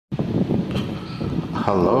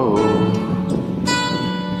Hello,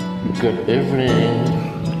 good evening.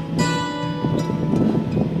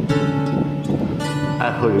 I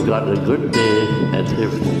hope you got a good day and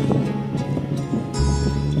evening.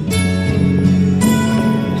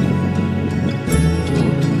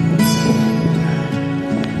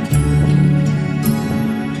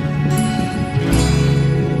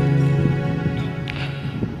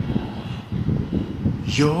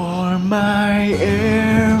 You're my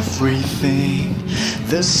everything.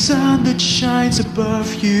 The sun that shines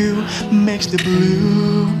above you makes the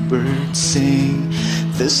bluebird sing.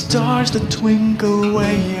 The stars that twinkle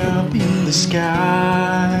way up in the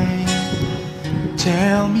sky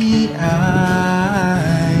tell me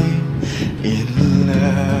I'm in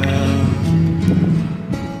love.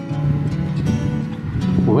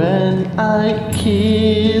 When I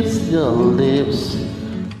kiss your lips,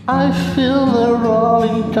 I feel the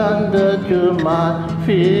rolling thunder to my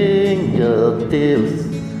fingertips,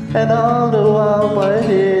 and all the while my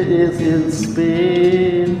head is in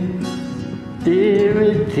spin.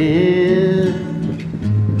 Dear, dear,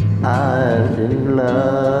 I'm in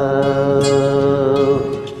love.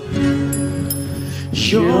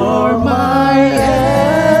 You're my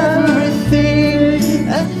everything,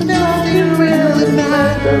 and nothing really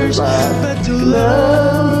matters but the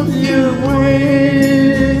love you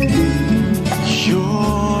bring.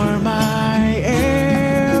 You're my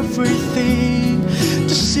everything,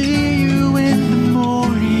 to see you in the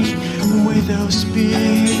morning with those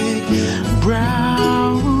big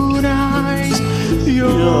brown eyes.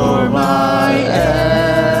 You're my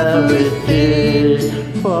everything,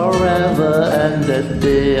 forever and the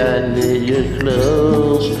day I need you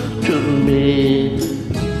close to me.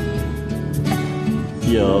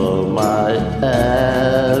 You're my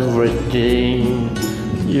everything.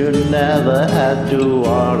 You never have to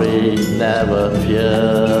worry, never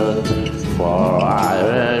fear, for I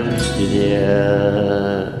am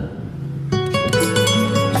here.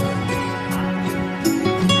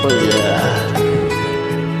 Oh yeah.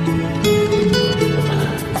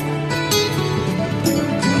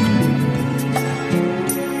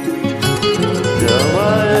 You're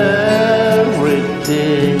my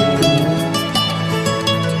everything.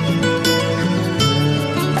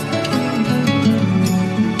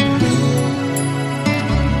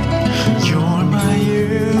 You're my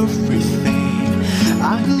everything. I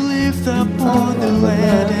lift up on the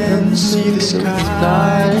land and see the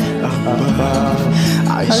sky above.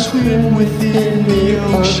 I swim within the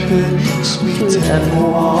ocean, sweet and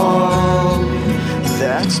warm.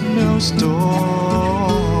 That's no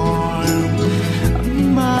storm,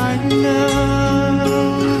 my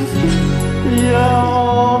love.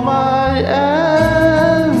 You're my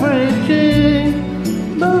everything.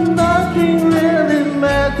 No, nothing really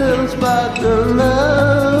matters but the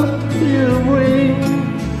love you bring.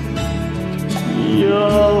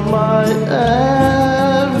 You're my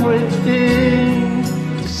everything.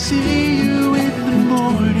 See you in the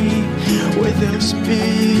morning with those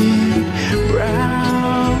big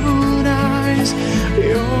brown eyes.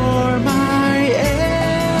 You're my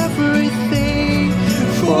everything,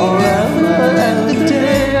 forever and the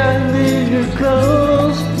day I need you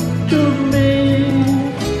close to me.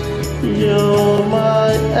 You're my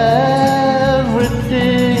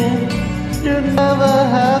everything. You never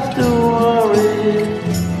have to worry,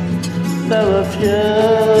 never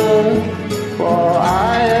fear, for I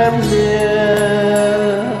am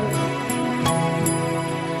here.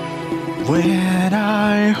 When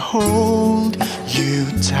I hold you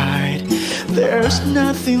tight, there's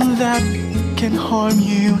nothing that can harm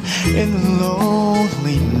you in the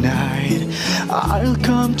lonely night. I'll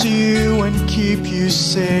come to you and keep you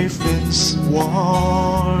safe and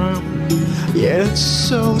warm. Yeah, it's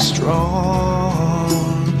so strong,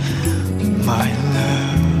 my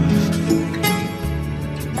love.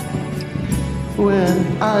 When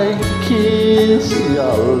I kiss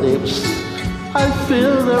your lips, I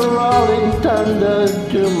feel the rolling thunder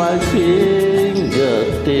to my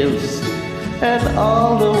fingertips, and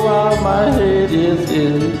all the while my head is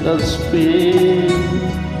in a spin.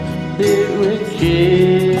 Did we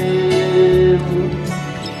keep?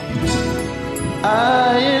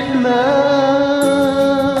 I in love.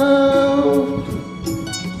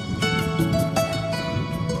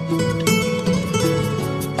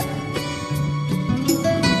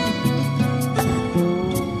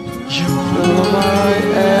 You're my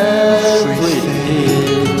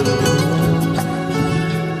everything.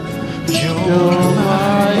 You're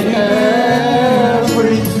my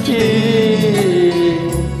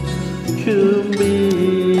everything to me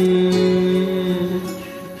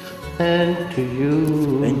and to you.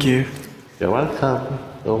 Thank you. You're welcome.